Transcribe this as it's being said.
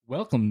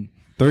Welcome.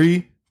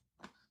 3,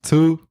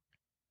 2,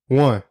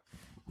 1.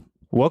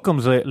 Welcome,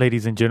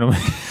 ladies and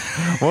gentlemen.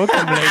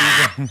 Welcome,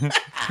 ladies.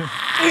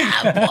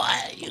 Boy,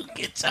 you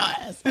get your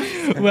ass.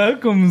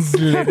 Welcome,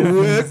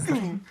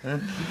 Welcome.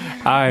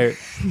 All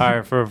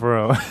right, for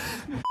real.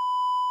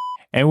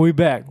 And we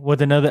back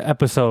with another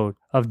episode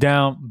of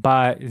Down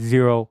by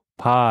Zero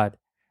Pod.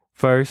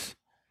 First,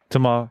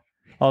 tomorrow,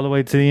 all the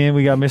way to the end,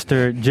 we got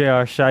Mr.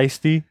 J.R.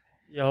 Shiesty.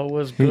 Yo,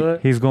 what's good?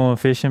 He's going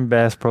fishing,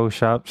 Bass Pro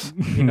Shops.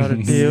 You know the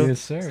deal.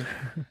 Yes, sir.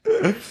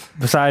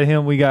 Beside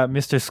him, we got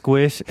Mr.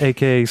 Squish,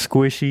 a.k.a.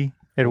 Squishy,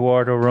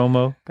 Eduardo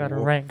Romo. Got a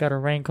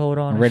raincoat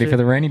on. Ready for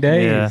the rainy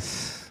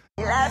days.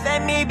 Yeah. Laugh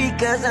at me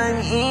because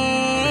I'm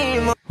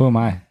emo. Who am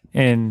I?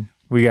 And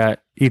we got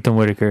Ethan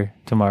Whitaker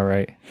to my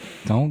right.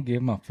 Don't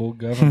give my full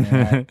government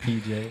right,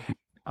 PJ.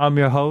 I'm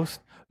your host,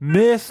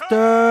 Mr.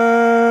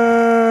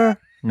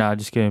 Nah,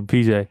 just kidding,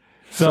 PJ.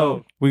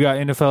 So we got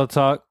NFL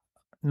talk.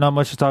 Not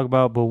much to talk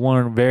about, but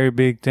one very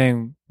big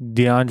thing.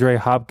 DeAndre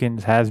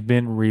Hopkins has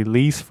been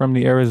released from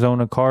the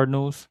Arizona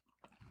Cardinals.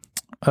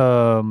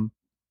 A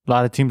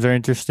lot of teams are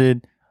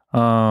interested.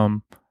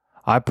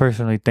 I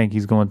personally think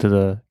he's going to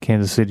the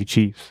Kansas City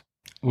Chiefs.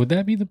 Would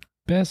that be the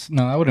best?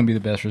 No, that wouldn't be the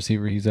best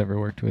receiver he's ever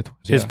worked with.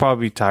 It's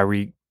probably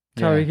Tyreek.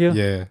 Tyreek Hill.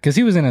 Yeah. Because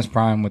he was in his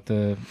prime with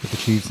the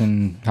Chiefs,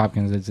 and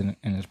Hopkins is in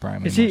his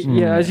prime. Is he?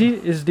 Yeah.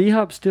 Is D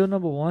Hop still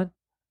number one?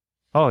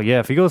 Oh, yeah.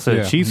 If he goes to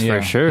the Chiefs,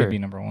 for sure. He'd be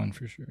number one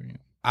for sure. Yeah.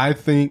 I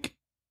think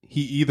he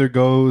either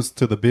goes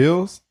to the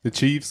Bills, the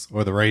Chiefs,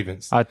 or the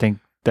Ravens. I think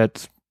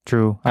that's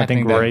true. I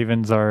think that-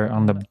 Ravens are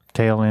on the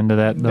tail end of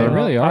that, They though.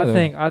 really are,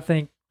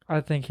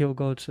 I think he'll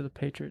go to the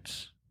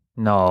Patriots.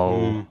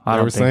 No, I they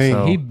don't were think saying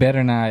so. He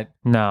better not.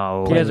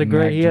 No. He has a with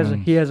great. Mac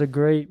He has Jones. a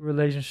great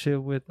relationship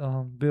with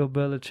Bill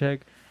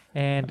Belichick,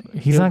 and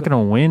He's not going to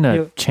win a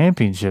he'll-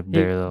 championship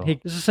there, though.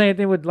 It's the same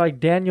thing with like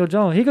Daniel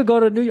Jones. He could go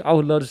to New York. I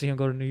would love to see him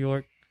go to New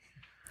York.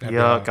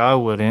 Yuck, I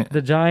wouldn't.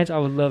 The Giants. I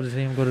would love to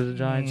see him go to the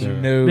Giants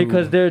No.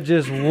 because they're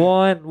just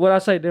one. What I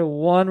say, they're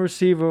one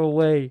receiver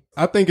away.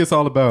 I think it's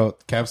all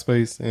about cap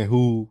space and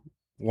who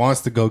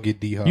wants to go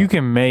get D-Hop. You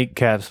can make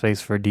cap space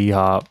for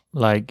D-Hop.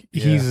 Like,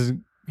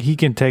 he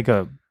can take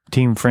a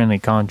team-friendly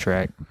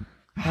contract.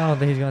 I don't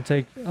think he's gonna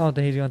take. I don't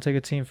think he's gonna take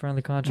a team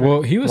friendly contract.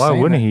 Well, he was. Why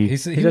saying wouldn't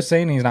that- he? He was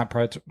saying he's not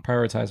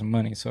prioritizing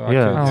money. So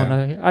Yeah. I don't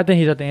know. I think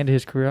he's at the end of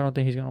his career. I don't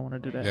think he's gonna want to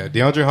do that. Yeah,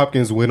 DeAndre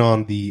Hopkins went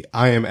on the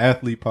I Am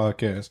Athlete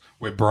podcast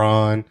with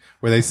Braun,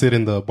 where they sit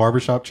in the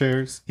barbershop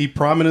chairs. He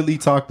prominently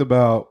talked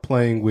about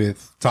playing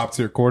with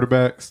top-tier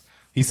quarterbacks.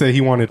 He said he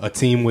wanted a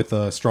team with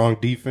a strong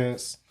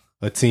defense,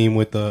 a team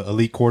with an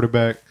elite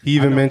quarterback. He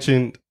even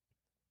mentioned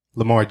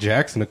Lamar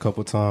Jackson a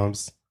couple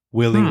times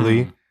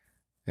willingly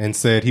and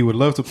said he would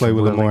love to play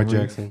with Lamar Willingly.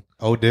 Jackson.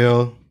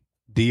 Odell,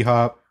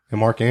 D-Hop,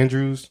 and Mark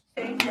Andrews.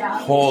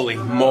 Holy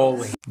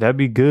moly. That'd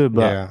be good,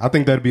 but Yeah, I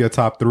think that'd be a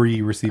top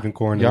 3 receiving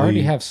core in You the already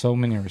league. have so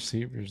many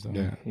receivers, though.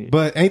 Yeah.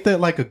 But ain't that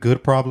like a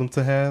good problem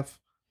to have?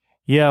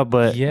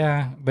 but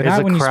Yeah, but it's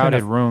not a when you spend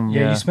crowded room.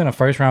 Yeah, Yeah, you spent a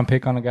first round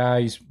pick on a guy.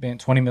 You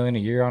spent $20 million a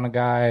year on a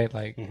guy.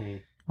 Like,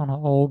 On an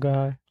old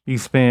guy. you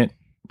spent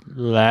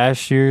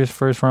last year's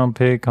first-round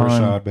pick on.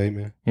 Rashad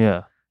Bateman.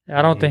 Yeah.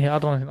 I don't think. I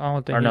don't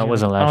think. Or no, it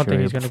wasn't I last don't think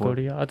year, he's the year gonna go before.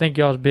 to y'all. I think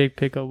y'all's big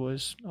pickup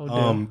was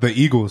Odell. The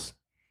Eagles,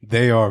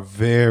 they are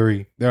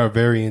very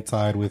in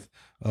tied with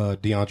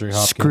DeAndre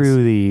Hopkins.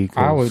 Screw the Eagles.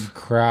 I would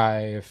cry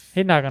if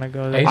He's not gonna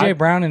go there. AJ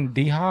Brown and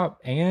D Hop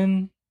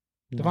and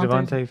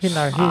Devontae. He's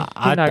not.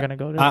 He's not gonna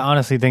go there. I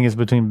honestly think it's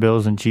between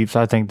Bills and Chiefs.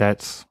 I think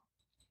that's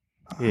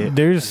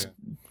there's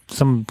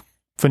some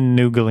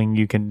finagling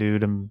you can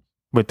do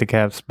with the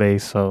cap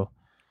space. So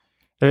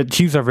the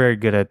Chiefs are very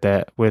good at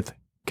that with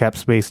cap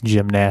space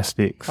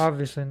gymnastics.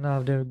 Obviously, no.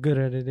 If they were good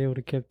at it, they would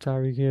have kept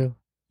Tyreek Hill.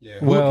 Yeah.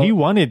 Well, he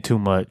wanted too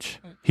much.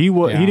 He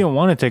Yeah. didn't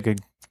want to take a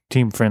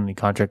team friendly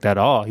contract at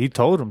all. He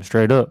told him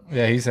straight up.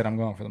 Yeah, he said I'm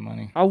going for the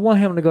money. I want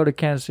him to go to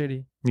Kansas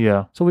City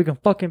Yeah. so we can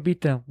fucking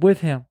beat them with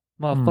him,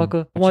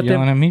 motherfucker. I What want you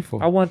yelling them. at me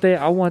for? I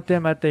want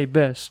them at their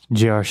best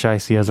J.R.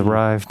 Shiesty has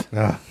arrived.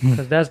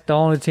 because that's the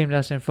only team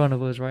that's in front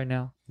of us right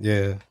now.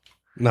 Yeah.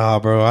 Nah,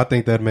 bro. I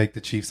think that'd make the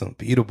Chiefs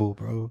unbeatable,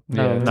 bro.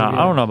 No, Yeah. I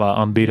don't know about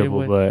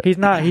unbeatable, but he's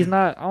not. He's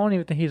not. I don't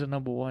even think he's a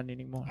number one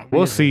anymore.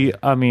 we'll see.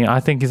 I mean, I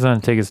think he's going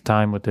to take his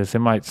time with this. It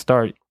might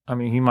start. I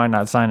mean, he might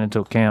not sign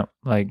until camp,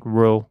 like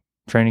real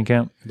training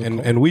camp.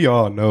 And we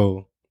all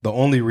know the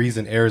only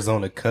reason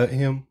Arizona cut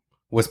him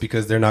was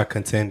because they're not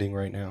contending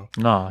right now.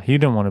 No, he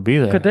didn't want to be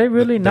there. Could they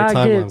really Their not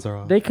timelines get? are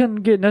off. They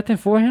couldn't get nothing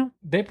for him.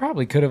 They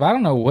probably could have. I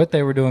don't know what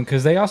they were doing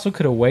because they also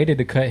could have waited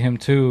to cut him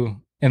too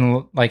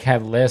and like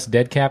have less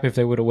dead cap if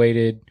they would have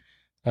waited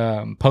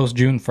post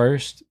June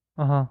 1st,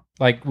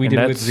 like we And did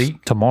with that's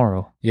Zeke.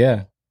 tomorrow.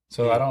 Yeah.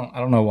 So I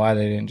don't know why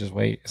they didn't just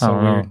wait. It's I so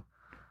don't know. weird.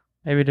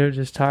 Maybe they're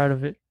just tired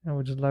of it and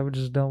we're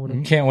just done with You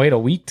it. can't wait a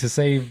week to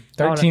save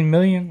 $13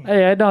 million.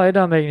 Hey, it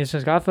don't make any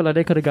sense. I feel like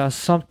they could have got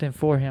something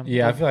for him.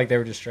 Yeah, I feel like they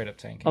were just straight up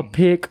tanking. A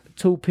pick,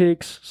 2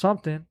 picks,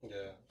 something.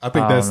 I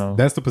think I don't know.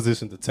 that's the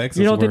position the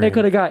Texans. You don't think were they in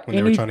could have got when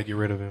they were any? trying to get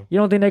rid of him? You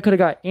don't think they could have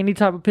got any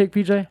type of pick,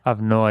 PJ? I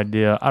have no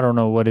idea. I don't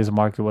know what his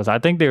market was. I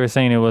think they were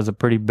saying it was a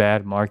pretty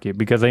bad market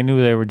because they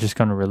knew they were just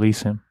going to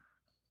release him.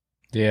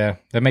 Yeah,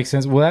 that makes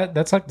sense. Well,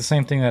 that's like the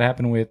same thing that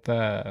happened with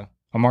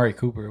Amari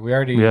Cooper. They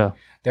already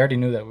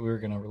knew that we were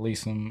going to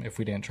release him if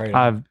we didn't trade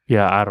him.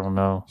 I don't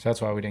know. So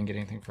that's why we didn't get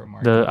anything for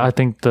Amari Cooper. I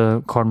think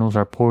the Cardinals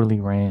are poorly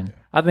ran.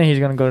 I think he's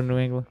gonna go to New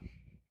England.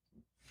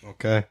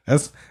 Okay,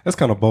 that's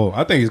kind of bold.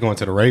 I think he's going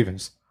to the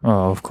Ravens.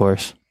 Oh, of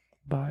course.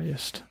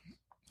 Biased.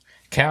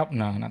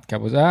 No, not the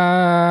Cowboys.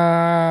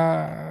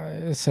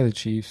 Let's say the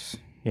Chiefs.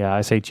 Yeah,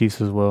 I say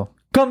Chiefs as well.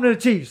 Come to the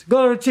Chiefs.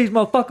 Go to the Chiefs,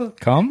 motherfucker.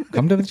 Come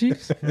to the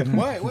Chiefs.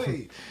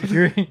 Wait.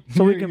 You're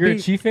a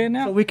Chief fan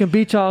now. So we can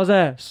beat y'all's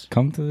ass.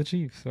 Come to the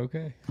Chiefs.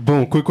 Okay.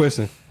 Boom. Quick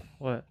question.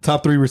 What?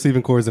 Top 3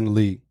 receiving cores in the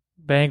league.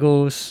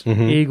 Bengals,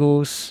 Mhm.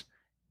 Eagles.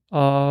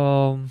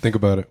 Think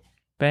about it.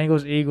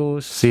 Bengals,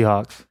 Eagles.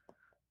 Seahawks.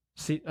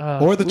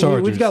 Or the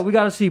Chargers. We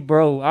got to see,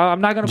 bro. I'm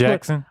not gonna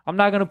Jackson. I'm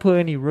not gonna put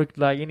any with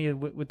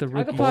the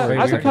rookies.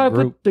 I could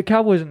probably put the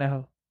Cowboys in that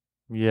hole.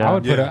 Yeah.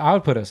 I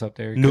would put us up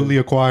there. Newly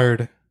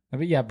acquired.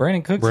 But yeah,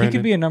 Brandon Cooks. He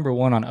could be a number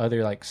one on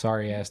other like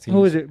sorry ass teams.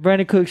 Who is it?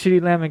 Brandon Cook,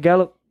 CeeDee Lamb, and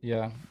Gallup.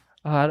 Yeah.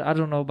 I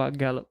don't know about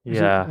Gallup.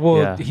 Yeah.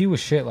 Well, he was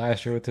shit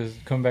last year with his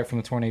coming back from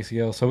the torn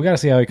ACL. So we got to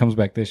see how he comes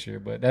back this year.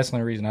 But that's the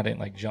only reason I didn't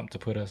like jump to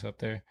put us up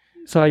there.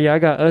 So yeah, I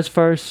got us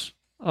first.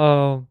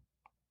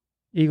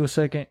 Eagles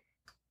second.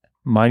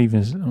 Might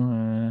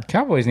even.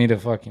 Cowboys need to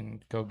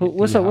fucking go.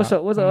 What's the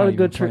other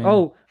good tree?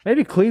 Oh,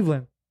 maybe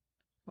Cleveland.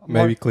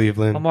 Maybe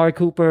Cleveland. Amari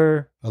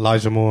Cooper,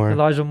 Elijah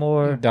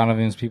Moore.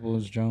 Donovan's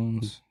Peoples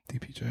Jones.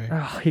 DPJ.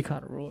 Oh, he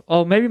kind of ruled.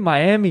 Oh, maybe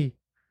Miami.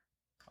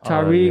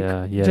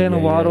 Tyreek,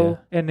 Jalen Waddle,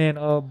 and then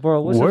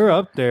bro, we're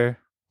up there.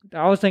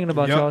 I was thinking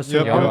about y'all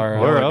too.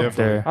 We're up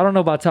there. I don't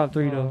know about top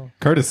 3 though.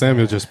 Curtis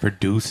Samuel just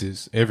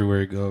produces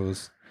everywhere he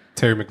goes.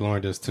 Terry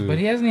McLaurin does too. But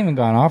he hasn't even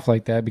gone off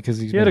like that because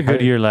he had a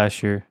good year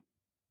last year.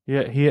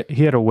 Yeah,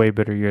 he had a way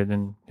better year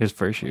than his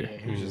first year.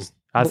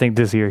 I think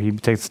this year he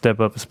takes a step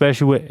up,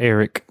 especially with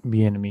Eric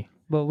Bieniemy.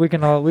 But we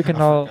can all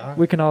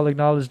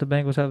acknowledge the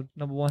Bengals have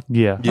number 1.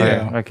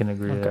 Yeah. I can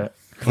agree with that.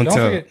 Don't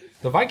forget,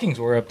 the Vikings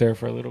were up there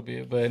for a little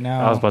bit, but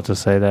now I was about to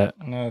say that.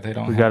 No, they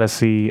don't. We got to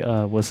see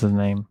what's his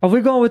name. If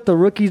we're going with the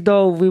rookies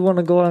though, if we want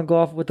to go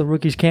off with the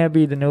rookies can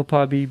be, then it'll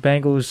probably be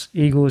Bengals,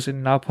 Eagles,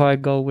 and I'll probably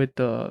go with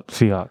the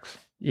Seahawks.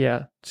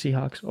 Yeah,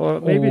 Seahawks,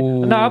 or maybe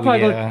I'll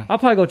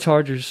probably go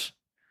Chargers.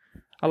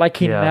 I like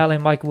Keenan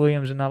Allen, Mike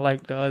Williams, and I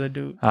like the other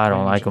dude. I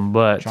don't like him,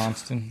 but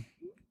Johnston.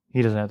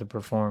 He doesn't have to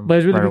perform. But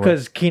it's really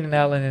because Keenan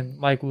Allen and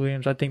Mike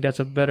Williams. I think that's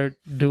a better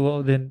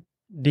duo than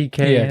DK.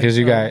 Yeah, because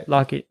you got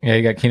Lockett. Yeah,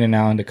 you got Keenan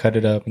Allen to cut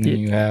it up, and then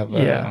you have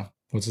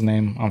what's his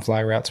name on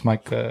fly routes,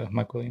 Mike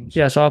Williams.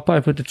 Yeah, so I'll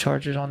probably put the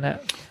Chargers on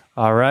that.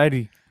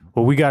 Alrighty.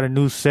 Well, we got a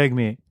new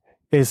segment.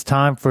 It's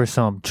time for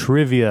some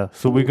trivia.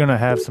 So we're gonna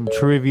have some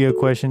trivia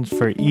questions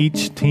for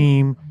each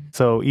team.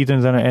 So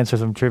Ethan's gonna answer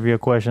some trivia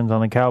questions on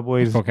the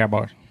Cowboys. Okay,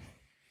 Cowboys.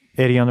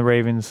 Eddie on the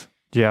Ravens.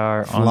 JR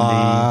on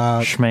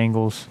the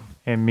Schmangles.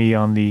 And me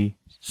on the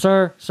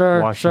Sir,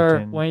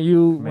 Washington when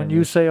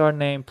you say our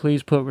name,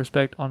 please put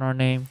respect on our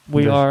name.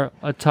 We are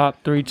a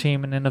top 3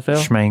 team in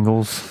NFL.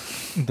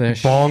 Schmangles. The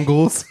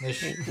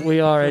Bongles. We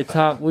are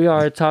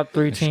a top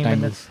 3 team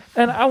in this.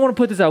 And I want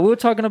to put this out. We were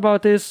talking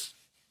about this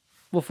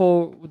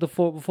before the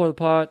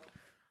pod.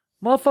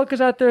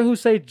 Motherfuckers out there who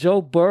say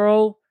Joe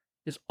Burrow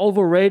is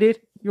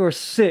overrated, you're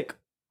sick.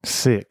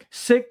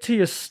 Sick to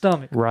your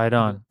stomach. Right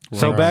on.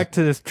 So back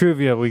to this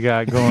trivia we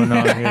got going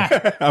on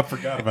here. I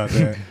forgot about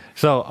that.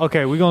 So,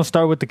 okay, we're going to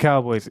start with the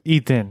Cowboys.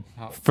 Ethan,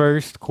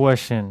 first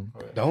question.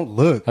 Don't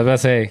look. I was about to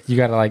say, you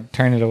got to like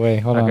turn it away.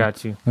 Hold on. I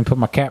got you. Let me put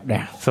my cap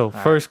down. So,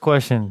 first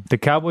question. The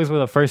Cowboys were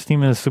the first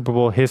team in the Super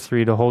Bowl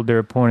history to hold their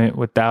opponent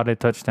without a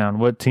touchdown.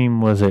 What team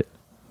was it?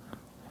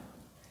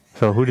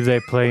 So, who did they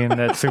play in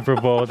that Super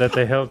Bowl that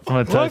they held from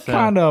a touchdown? What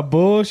kind of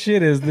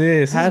bullshit is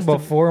this? This is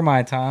before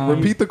my time.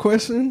 Repeat the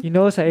question. You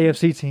know it's an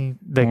AFC team.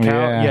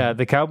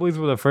 The Cowboys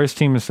were the first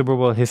team in Super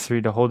Bowl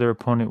history to hold their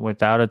opponent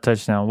without a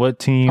touchdown. What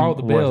team? Oh,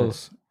 the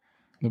Bills.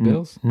 The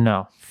Bills?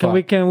 No.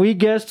 Can we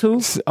guess too?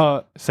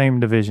 Same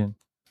division.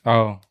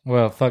 Oh,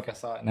 well, fuck, I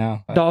saw it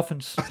now.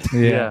 Dolphins.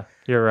 Yeah,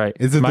 you're right.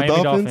 Is it Miami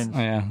the Dolphins? Oh,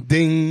 yeah.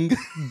 Ding.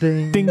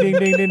 Ding. Ding, ding,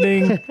 ding, ding,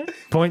 ding.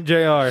 Point JR.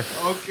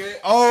 Okay.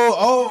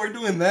 Oh, we're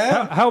doing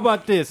that? How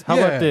about this? How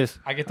about this?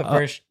 I get the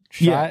first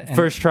shot. Yeah,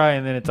 first try,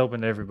 and then it's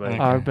open to everybody.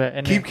 Okay. All right, bet.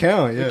 And Keep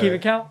count, yeah. Keep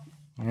it count?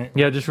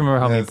 Yeah, just remember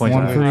how many points.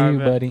 One you for have. you,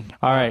 buddy.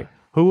 All right.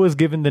 Who was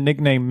given the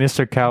nickname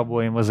Mr.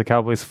 Cowboy and was the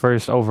Cowboys'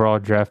 first overall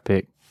draft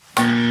pick?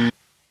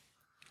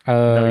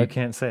 No, you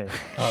can't say.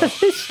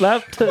 He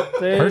slapped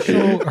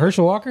it.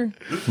 Herschel Walker?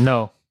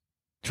 No.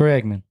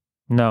 Troy Aikman.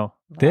 No.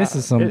 This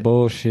is some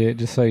bullshit,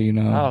 just so you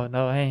know. Oh,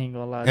 no, I ain't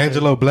gonna lie.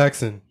 Angelo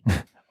Blackson.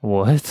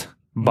 What?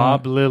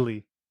 Bob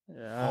Lilly.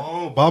 Yeah.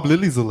 Oh, Bob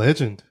Lilly's a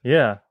legend.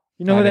 Yeah.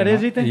 You know who that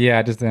is, Ethan? Yeah,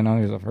 I just didn't know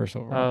he was a first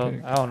overall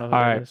pick. I don't know who All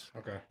that right. is.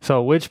 Okay.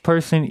 So, which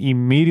person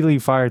immediately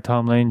fired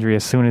Tom Landry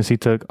as soon as he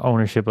took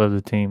ownership of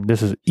the team?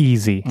 This is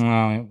easy.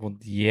 Well,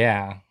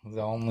 yeah.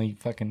 The only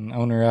fucking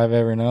owner I've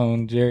ever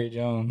known, Jerry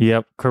Jones.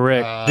 Yep,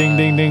 correct. Ding,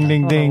 ding, ding, I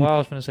ding, don't know ding. why I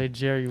was going to say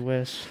Jerry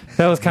West.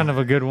 That was kind of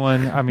a good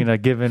one. I mean, a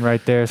given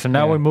right there. So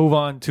now Yeah. we move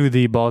on to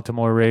the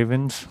Baltimore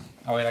Ravens.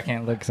 Oh, wait, I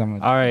can't look because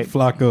I'm All right.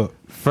 Flock up.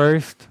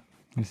 First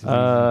this is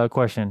easy.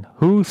 question.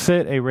 Who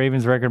set a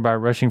Ravens record by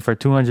rushing for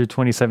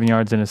 227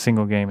 yards in a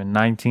single game in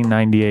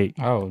 1998?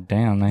 Oh,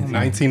 damn.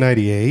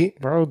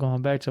 1998. Bro,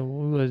 going back to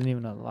we wasn't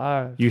even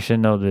alive. You should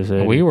know this,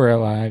 Ed. We were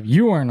alive.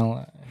 You weren't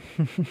alive.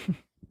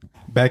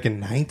 Back in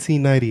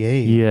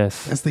 1998.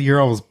 Yes. That's the year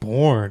I was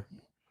born.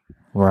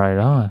 Right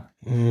on.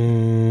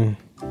 Can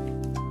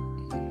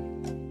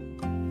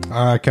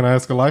I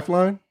ask a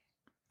lifeline?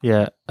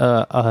 Yeah.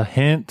 A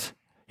hint.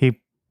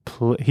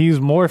 He's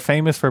more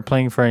famous for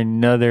playing for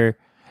another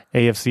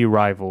AFC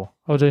rival.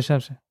 OJ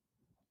Simpson.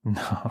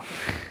 No.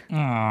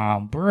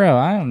 Oh, bro.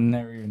 I've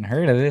never even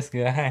heard of this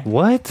guy.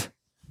 What?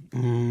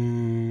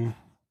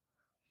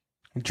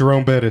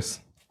 Jerome Bettis.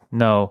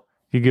 No.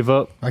 You give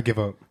up? I give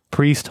up.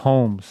 Priest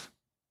Holmes.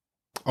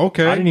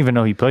 Okay. I didn't even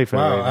know he played for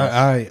the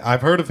Wow, Ravens.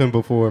 I've heard of him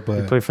before, He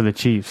but played for the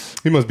Chiefs.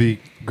 he must be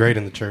great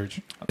in the church.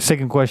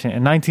 Second question.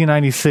 In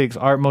 1996,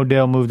 Art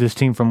Modell moved his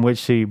team from which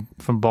city?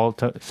 From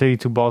city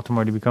to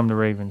Baltimore to become the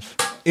Ravens.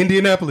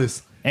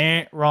 Indianapolis.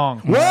 Wrong.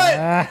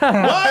 What?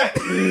 What?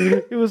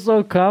 He was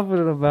so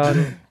confident about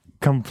it.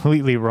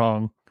 Completely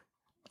wrong.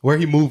 Where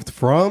he moved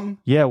from?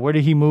 Yeah, where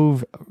did he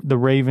move the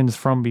Ravens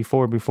from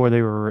before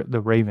they were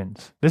the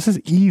Ravens? This is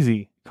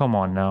easy. Come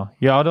on now.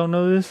 Y'all don't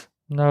know this?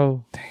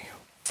 No.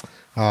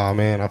 Oh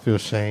man, I feel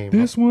shame.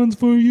 This one's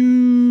for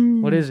you.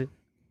 What is it?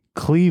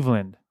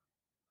 Cleveland.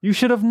 You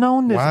should have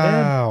known this,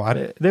 Wow,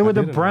 man. They were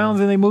the didn't Browns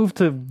know. and they moved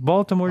to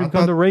Baltimore to I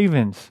become thought- the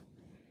Ravens.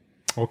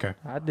 Okay,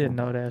 I didn't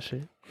know that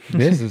shit.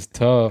 This is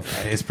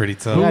tough. it's pretty You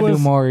tough. gotta do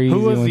more easy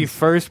Who was the ones.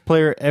 first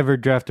player ever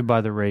drafted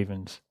by the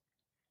Ravens?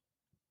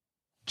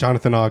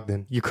 Jonathan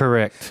Ogden. You're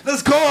correct.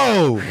 Let's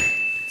go.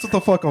 That's what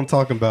the fuck I'm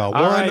talking about.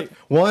 All right.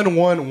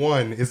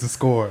 1-1-1 is the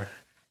score.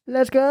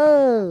 Let's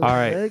go. All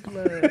right.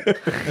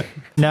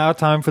 Now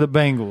time for the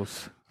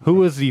Bengals. Who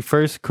was the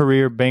first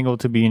career Bengal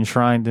to be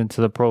enshrined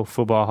into the Pro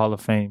Football Hall of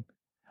Fame?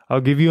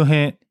 I'll give you a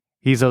hint.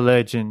 He's a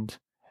legend.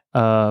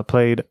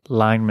 Played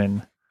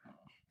lineman.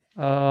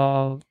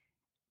 I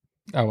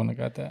wouldn't have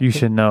got that. You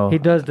should know. He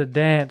does the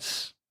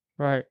dance.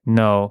 Right.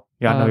 No.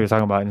 Yeah, I know who you're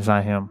talking about. It's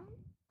not him.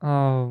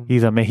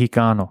 He's a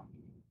Mexicano.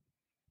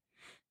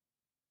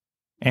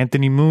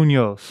 Anthony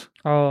Munoz.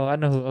 I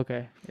know who.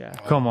 Okay. Yeah.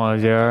 Come on,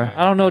 JR.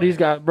 I don't know these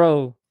guys,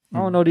 bro. I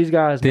don't know these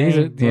guys' These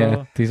names, bro.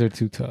 yeah, these are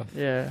too tough.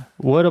 Yeah.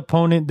 What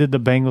opponent did the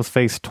Bengals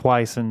face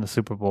twice in the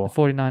Super Bowl?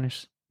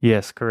 49ers.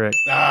 Yes, correct.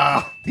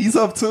 He's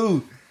up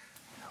too.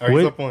 Or he's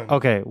Which- up one.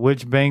 okay,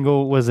 which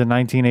Bengal was the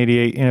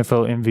 1988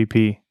 NFL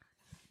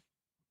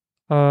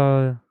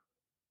MVP?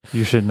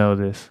 You should know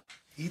this.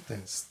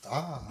 Ethan,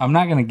 stop. I'm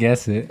not gonna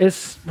guess it.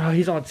 It's bro.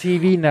 He's on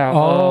TV now.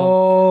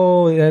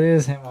 Oh, that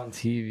is him on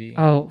TV.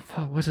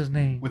 Fuck. What's his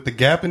name? With the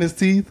gap in his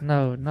teeth?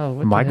 No. What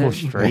the Michael heck?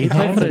 Strahan? He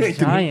played for the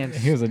Giants.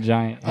 He was a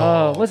giant.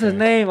 What's his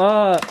name?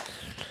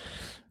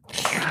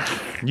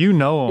 You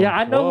know him. Yeah,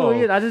 I know who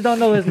he is. I just don't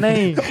know his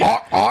name.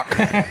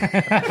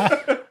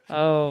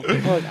 Oh,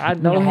 fuck. I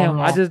know him.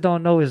 I just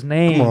don't know his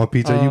name. Come on,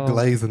 PJ, you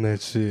glazing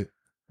that shit.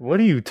 What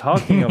are you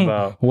talking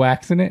about?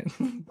 Waxing it.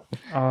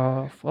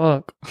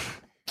 Fuck.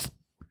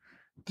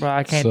 Bro,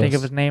 I can't think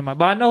of Sus. his name.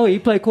 But I know he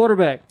played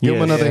quarterback. Give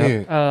him Yes. another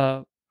Yeah.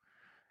 hint.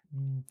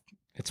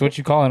 It's what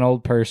you call an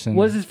old person.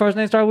 What does his first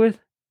name start with?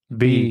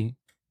 B.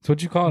 It's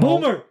what you call an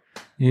old. Boomer.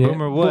 Yeah.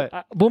 Boomer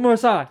what? Boomer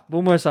Asai.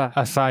 Boomer Asai.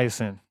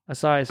 Esiason.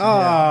 Asai.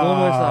 Yeah.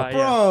 Boomer Asai. Yeah.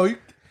 Bro.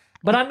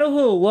 But I know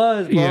who it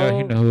was, bro. Yeah,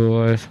 you know who it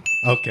was.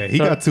 Okay, he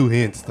So- got 2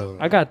 hints though.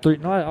 I got 3.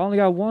 No, I only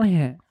got 1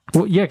 hint.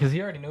 Well, yeah, because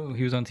he already knew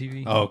he was on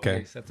TV. Oh,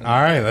 okay. That's All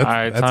right, that's, All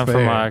right, that's time fair.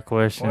 for my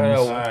questions.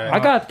 Well, All right. I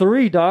got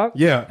 3, dog.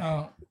 Yeah.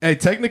 Oh, Hey,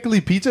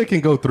 technically, PJ can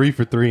go 3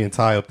 for 3 and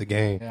tie up the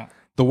game. yeah.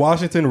 The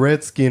Washington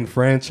Redskin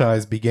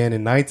franchise began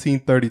in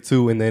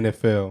 1932 in the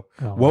NFL.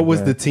 Oh, What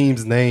was man. the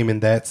team's name in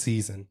that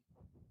season?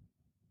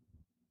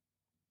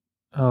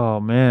 Oh,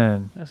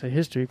 man. That's a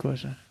history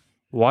question.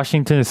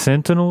 Washington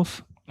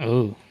Sentinels?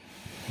 Oh,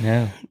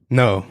 yeah.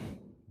 No.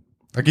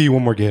 I'll give you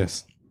one more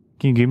guess.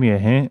 Can you give me a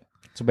hint?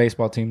 It's a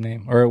baseball team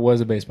name, or it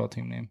was a baseball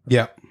team name.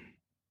 Yeah.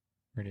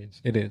 It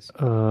is. It is.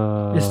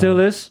 It still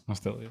is? It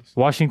still is.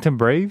 Washington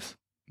Braves?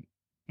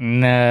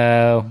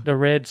 No, The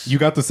Reds. You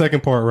got the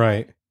second part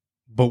right.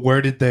 But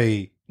where did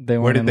they they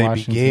where weren't did in they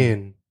Washington.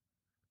 begin?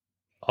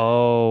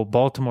 Oh,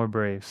 Baltimore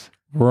Braves.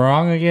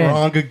 Wrong again.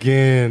 Wrong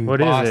again.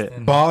 What is Boston.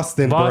 it?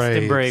 Boston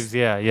Boston Braves. Braves.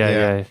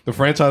 Yeah. The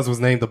franchise was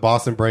named the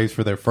Boston Braves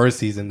for their first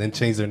season, then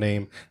changed their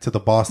name to the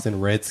Boston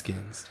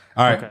Redskins.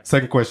 All right, Okay.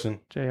 second question.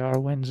 JR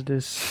wins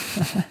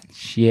this.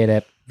 Shit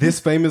up. This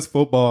famous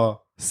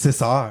football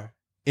Cesar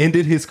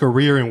ended his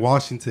career in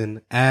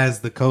Washington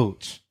as the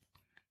coach.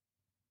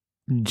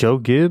 Joe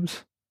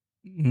Gibbs?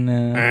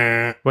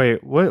 No.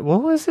 Wait, what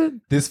was it?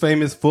 This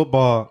famous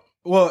football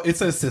Well, it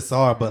says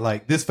Cesar, but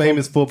like this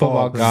famous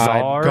football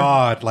god.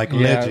 god, like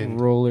legend.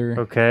 Ruler.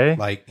 Okay.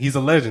 Like he's a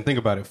legend. Think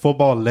about it.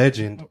 Football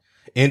legend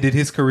ended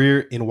his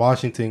career in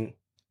Washington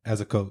as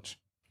a coach.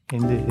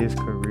 Ended his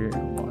career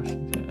in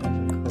Washington as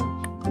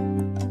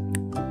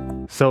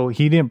a coach. So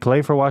he didn't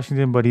play for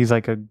Washington, but he's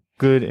like a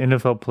good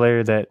NFL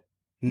player that.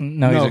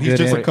 No, he's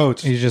just a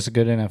coach. He's just a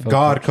good NFL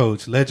God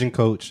coach, legend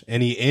coach,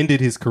 and he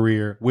ended his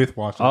career with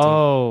Washington.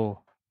 Oh.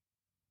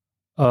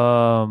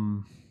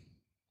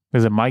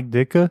 Is it Mike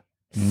Ditka?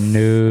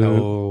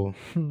 No.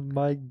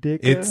 Mike Dick.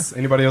 It's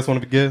anybody else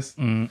want to guess?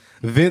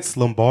 Vince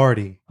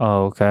Lombardi.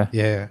 Oh, okay.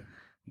 Yeah.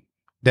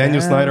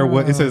 Daniel Snyder.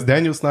 It says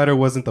Daniel Snyder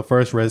wasn't the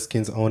first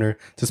Redskins owner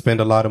to spend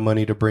a lot of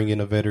money to bring in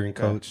a veteran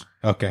coach.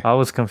 Okay. I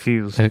was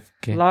confused.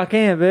 Okay. Lock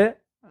in, bitch.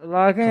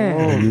 Lock in.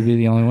 Oh, you'd be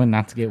the only one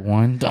not to get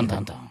one. Dun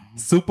dun dun.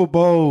 Super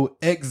Bowl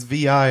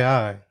XVII.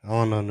 I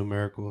don't know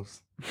numericals.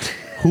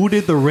 Who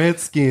did the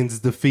Redskins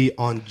defeat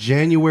on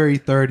January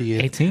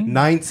 30th,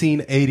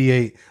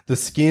 1988? The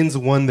Skins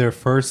won their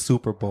first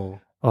Super Bowl.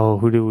 Oh,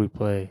 who did we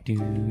play?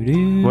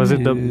 Was it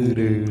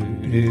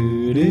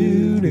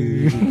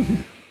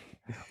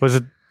Was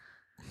it?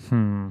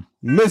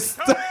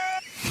 Mr.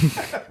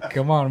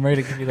 Come on, I'm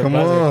ready to give you the Come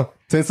buzzer. on.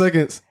 10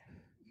 seconds.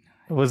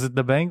 Was it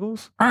the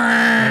Bengals?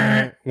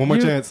 One more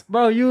chance.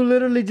 Bro, you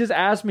literally just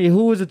asked me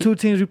who was the two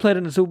teams we played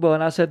in the Super Bowl,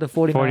 and I said the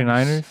 49ers.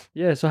 49ers?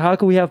 Yeah, so how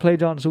could we have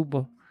played y'all in the Super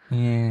Bowl?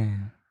 Yeah.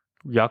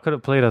 Y'all could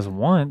have played us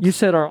once. You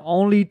said our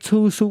only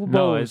two Super Bowls.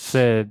 No, it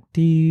said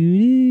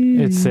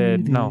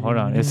no, hold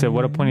on. It said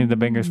what a point in the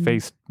Bengals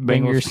face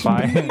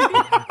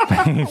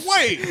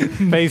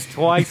faced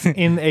twice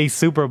in a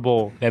Super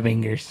Bowl. The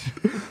Bengals.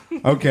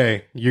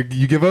 Okay. You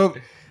give up?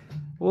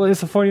 Well, it's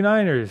the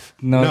 49ers.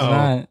 No, it's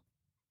not.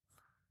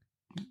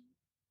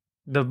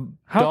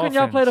 How can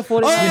y'all play the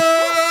 49ers?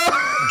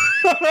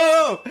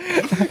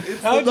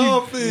 It's the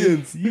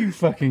Dolphins. You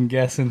fucking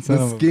guessing son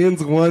The of a...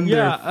 Skins won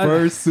their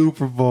first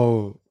Super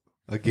Bowl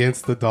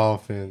against the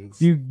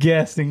Dolphins. You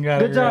guessed and got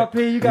Good it job,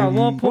 P. You got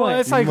 1 point. Well,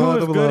 it's like who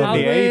was good in I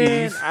the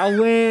win. 80s. I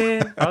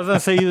win. I was going to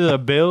say either the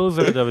Bills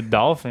or the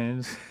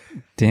Dolphins.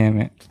 Damn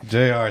it.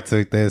 JR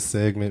took that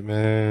segment,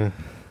 man.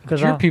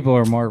 Your people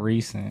are more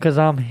recent. Because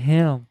I'm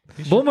him.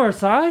 Boomer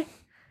Sai?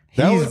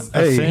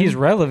 He's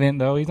relevant,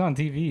 though. He's on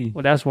TV.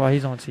 Well, that's why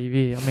he's on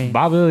TV. I mean,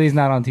 Bob Lily's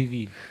not on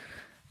TV.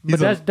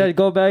 but that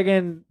go back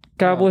in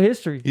Cowboy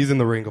history. He's in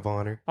the Ring of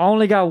Honor. I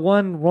only got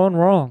one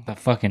wrong. The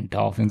fucking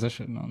Dolphins. I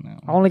should have known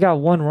that I one. only got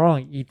one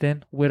wrong,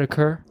 Ethan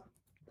Whitaker.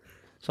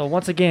 So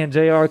once again,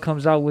 JR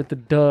comes out with the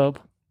dub.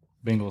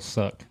 Bengals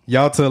suck.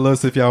 Y'all tell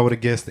us if y'all would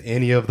have guessed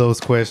any of those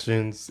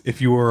questions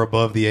if you were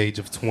above the age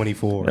of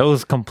 24. It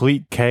was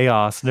complete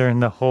chaos during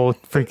the whole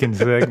freaking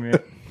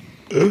segment.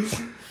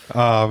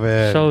 Oh,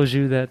 man. Shows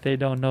you that they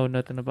don't know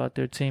nothing about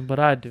their team, but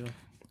I do.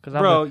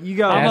 Bro, you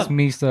got... Ask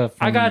me stuff.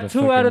 I got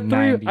 2 out of 3.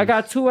 90s. I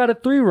got 2 out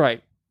of 3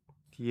 right.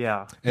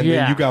 Yeah. And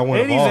then you got one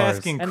Eddie's of ours.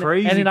 asking And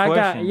crazy then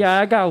questions.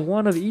 I got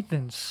one of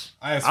Ethan's.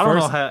 I I don't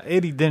know how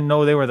Eddie didn't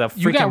know they were the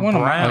You got freaking one of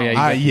mine. Browns.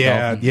 Oh, yeah, you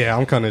got the Dolphins.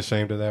 I'm kind of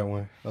ashamed of that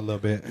one a little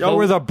bit. Y'all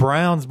were the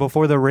Browns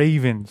before the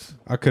Ravens.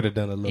 I could have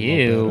done a little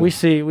Ew. better. We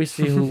see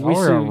who Y'all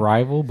were a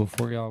rival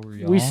before y'all were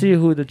y'all. we see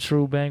who the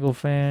true Bengal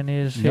fan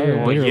is Y'all here.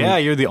 are literally- Yeah,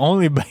 you're the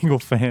only Bengal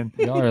fan.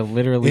 Y'all are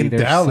literally In their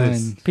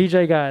Dallas. son.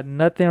 PJ got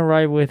nothing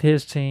right with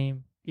his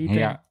team. He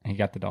got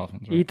the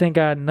Dolphins. Right? Ethan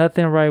got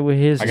nothing right with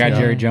his I team. got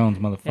Jerry Jones,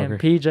 And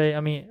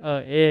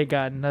motherfucker. Ed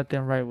got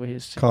nothing right with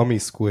his team. Call me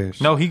Squish.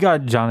 No, he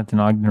got Jonathan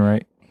Ogden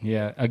right.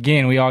 Yeah.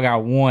 Again, we all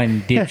got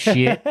one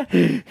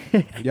dipshit.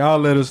 Y'all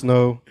let us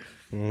know.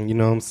 You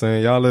know what I'm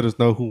saying? Y'all let us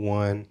know who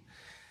won.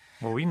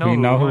 Well, we know, We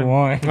know who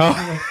won.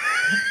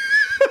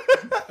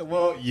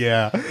 Well,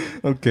 yeah.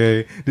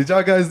 Okay. Did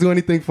y'all guys do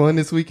anything fun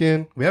this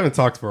weekend? We haven't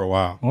talked for a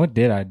while. What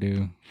did I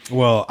do?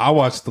 Well, I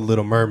watched The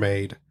Little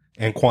Mermaid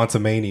and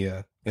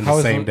Quantumania in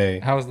the same day.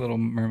 How was Little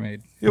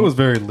Mermaid? It was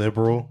very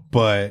liberal,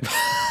 but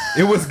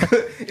it was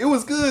good. It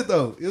was good,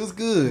 though. It was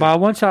good. But I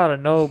want y'all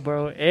to know,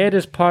 bro, Ed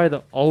is probably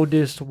the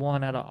oldest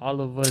one out of all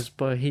of us,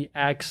 but he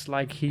acts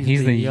like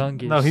he's the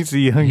youngest. No, he's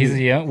the youngest.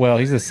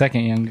 He's the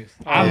second youngest.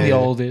 I'm the Yeah.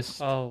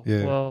 oldest. Oh,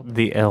 Yeah. well,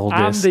 the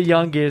eldest. I'm the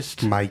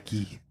youngest.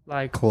 Mikey.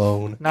 Like,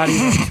 Clone. not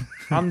even.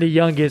 I'm the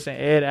youngest, and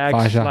Ed acts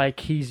Faja. like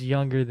he's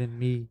younger than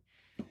me.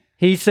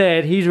 He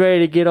said he's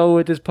ready to get over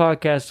with this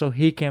podcast so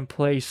he can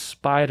play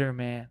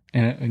Spider-Man.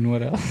 And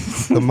what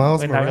else? The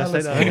Miles We're not gonna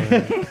Morales.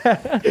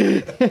 say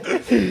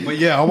that. But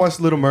yeah, I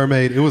watched Little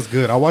Mermaid. It was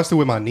good. I watched it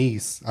with my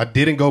niece. I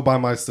didn't go by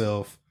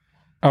myself.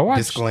 I watched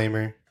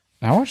Disclaimer.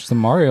 the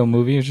Mario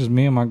movie. It was just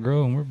me and my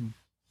girl, and we're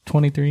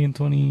 23 and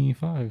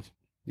 25.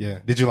 Yeah.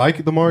 Did you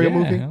like the Mario Yeah,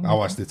 movie? I I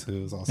watched it too.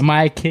 It was awesome. Am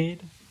I a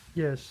kid?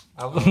 Yes.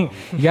 You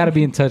got to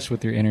be in touch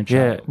with your inner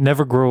Yeah, child.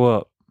 never grow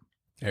up.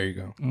 There you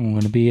go. I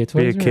want to be a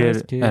Be a Toys R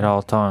Us kid at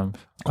all times.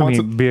 I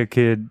mean, be a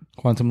kid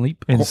Quantum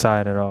Leap.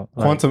 inside at all.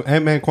 Like, Quantum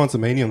Ant-Man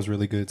Quantumanium is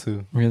really good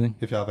too. Really?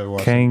 If y'all ever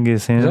watched it. Kang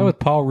is him. Is that with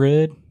Paul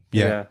Rudd?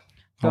 Yeah.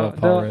 I love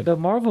Paul Rudd. The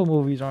Marvel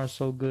movies aren't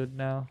so good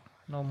now.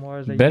 No more.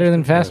 As they Better used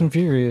than to. Fast and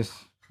Furious.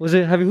 Was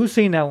it? Who's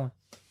seen that one?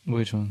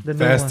 Which one? The new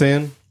Fast one.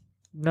 10.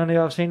 None of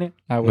y'all have seen it?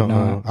 I would No,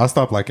 not. I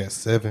stopped like at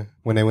 7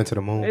 when they went to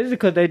the moon. It's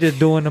because they just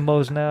doing the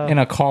most now. In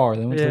a car.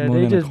 They went to the Yeah, moon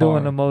they in a just car.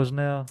 doing the most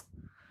now.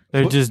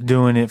 They're just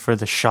doing it for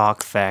the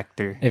shock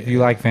factor. If you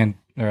like I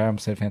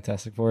said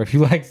Fantastic Four. If you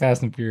like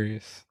Fast and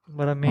Furious,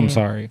 But I mean, I'm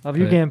sorry. If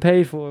you but getting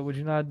paid for it, would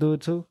you not do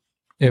it too?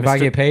 if I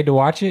Mr. get paid to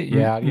watch it,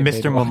 yeah, I'd get paid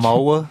Mr. to watch it.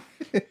 Momoa.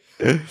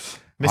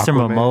 Mr.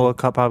 Aquaman.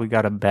 Momoa probably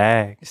got a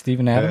bag.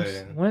 Steven Adams,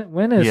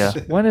 Yeah.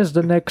 When is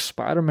the next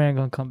Spider-Man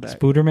gonna come back?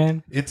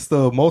 Spooderman. It's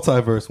the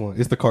multiverse one.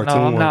 It's the cartoon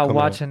No, one. I'm not coming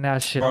watching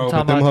that shit. Out. I'm Bro, but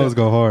talking them about hoes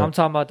go hard. I'm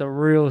talking about the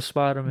real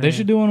Spider-Man. They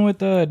should do one with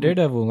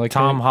Daredevil, like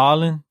Tom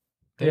Holland.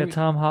 Yeah,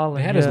 Tom Holland.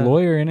 They had his yeah.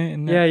 lawyer in it,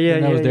 and Yeah,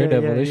 that was yeah,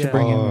 Daredevil. yeah, They should yeah.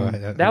 bring him. Oh,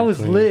 in. That was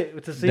clean.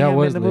 lit to see That him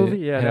was in the lit.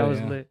 movie. Yeah, Hell that was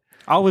yeah. lit.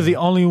 I was the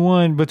only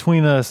one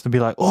between us to be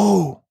like,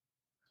 oh.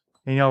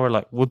 And y'all were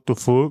like, what the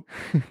fuck?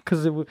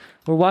 Because we're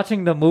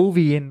watching the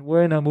movie and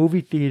we're in a movie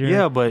theater.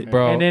 Yeah, but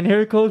Bro, And then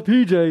here comes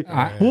PJ.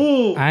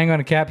 I ain't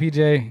gonna cap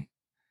PJ.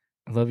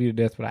 I love you to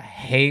death, but I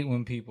hate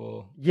when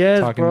people Yes,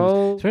 talking,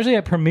 bro. especially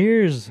at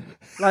premieres.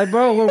 Like,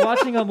 bro, we're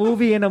watching a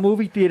movie in a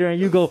movie theater and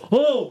you go,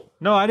 oh.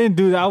 no, I didn't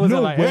do that. I was No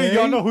like, way. hey,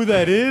 y'all know who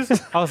that is?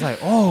 I was like,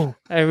 oh.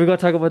 Hey, we're going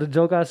to talk about the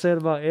joke I said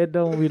about Ed,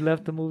 though, when we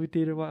left the movie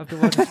theater after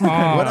watching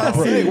Oh, What I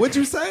say? What'd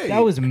you say? that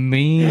was I didn't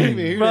even mean.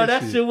 hear Bro,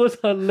 that shit was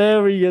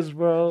hilarious,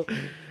 bro.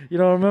 You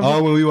don't remember?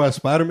 Oh, when we watched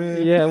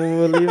Spider-Man? Yeah, when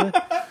we were leaving.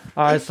 All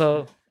right,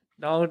 so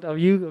don't if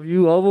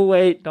you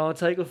overweight, don't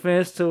take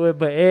offense to it.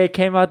 But Ed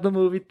came out the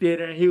movie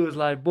theater and he was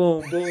like,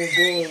 boom, boom,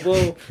 boom,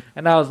 boom,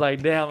 and I was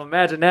like, damn,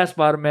 imagine that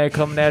Spider-Man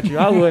coming at you.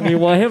 I wouldn't even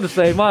want him to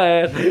save my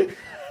ass.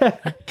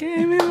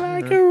 Came in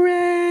like a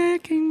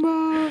wrecking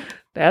ball.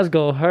 That's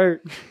gonna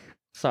hurt.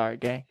 Sorry,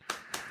 gang.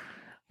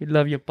 We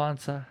love your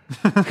panza.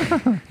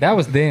 That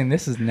was then.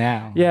 This is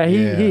now. Yeah,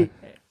 Yeah. he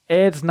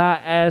Ed's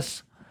not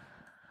as.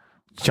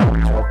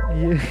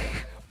 Yeah.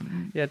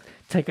 Yeah,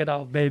 take it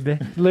off, baby.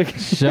 Look,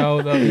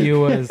 Show the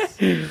viewers.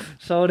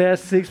 show that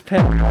 6-pack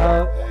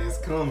out. Hey, it's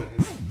coming.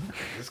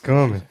 It's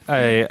coming.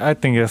 Hey, I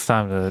think it's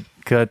time to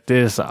cut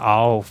this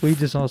off. We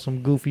just on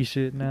some goofy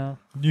shit now.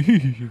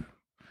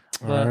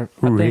 But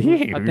All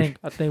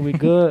I think we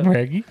good.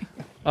 Reggie.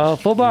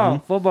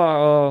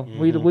 Football.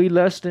 We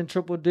less than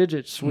triple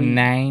digits. We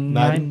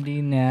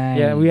 999.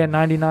 yeah, we had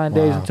 99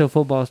 days Wow. until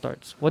football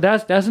starts. Well,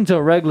 that's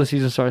until regular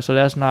season starts. So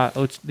that's not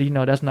that's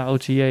not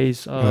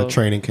OTAs.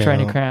 training camp.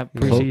 Training camp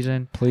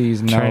preseason.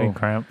 Please no. Training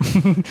cramp.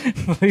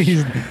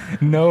 Please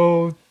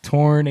no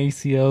torn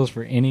ACLs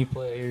for any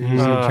players. in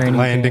training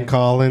Landon camp.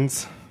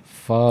 Collins.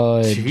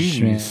 Fudge,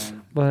 Jeez. man.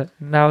 But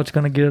now it's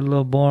gonna get a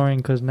little boring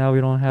because now we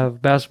don't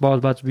have basketball's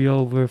about to be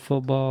over.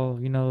 Football,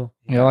 You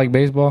like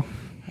baseball?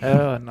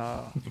 hell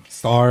no.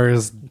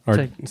 Stars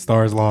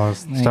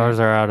lost. Stars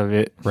are out of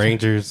it.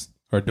 Rangers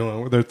are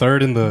doing. They're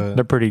third in the.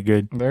 They're pretty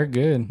good. They're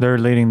good. They're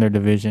leading their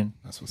division.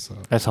 That's what's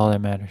up. That's all that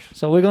matters.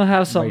 So we're gonna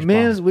have some Baseball.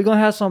 men's. We're gonna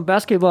have some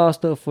basketball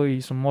stuff for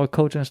you. Some more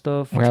coaching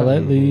stuff.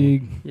 Rowlett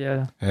League.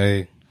 Yeah.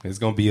 Hey, it's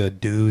gonna be a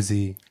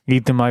doozy.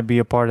 Ethan might be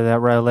a part of that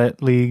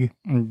roulette league.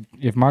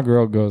 If my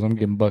girl goes, I'm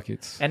getting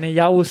buckets. And then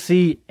y'all will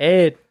see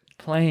Ed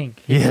playing.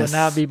 He Yes. will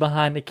now be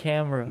behind the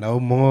camera. No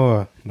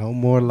more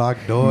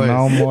locked doors.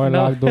 No more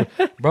No. locked door.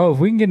 Bro, if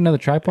we can get another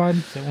tripod,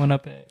 set one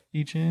up at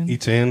each end.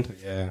 Each end.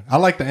 Yeah, I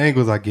like the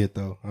angles I get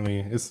though. I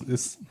mean,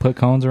 it's Put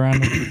cones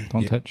around them.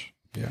 Don't Yeah. touch.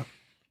 yeah.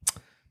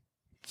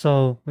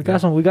 So we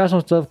got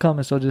some stuff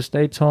coming. So just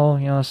stay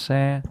tuned. You know what I'm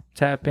saying?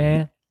 Tap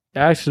in. I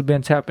actually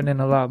been tapping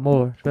in a lot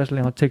more, especially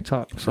on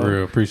TikTok. So For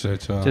real,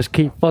 appreciate y'all. just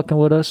keep fucking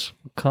with us.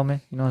 We're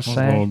coming. You know what I'm That was a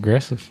little saying?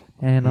 aggressive.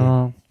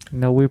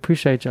 And we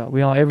appreciate y'all.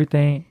 We on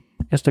everything: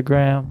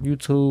 Instagram,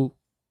 YouTube,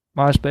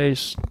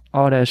 MySpace,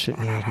 all that shit.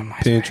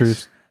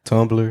 Pinterest,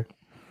 Tumblr,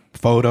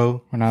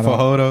 photo, We're not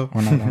photo.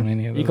 We're not on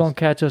any of those. You gonna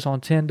catch us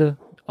on Tinder,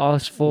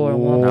 us four and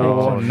one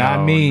No, picture.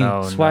 not me.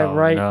 Swipe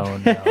right. No.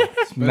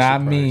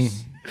 Not me.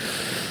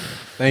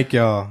 Thank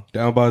y'all.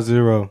 Down by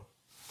 0.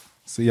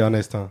 See y'all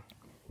next time.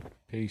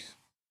 Peace.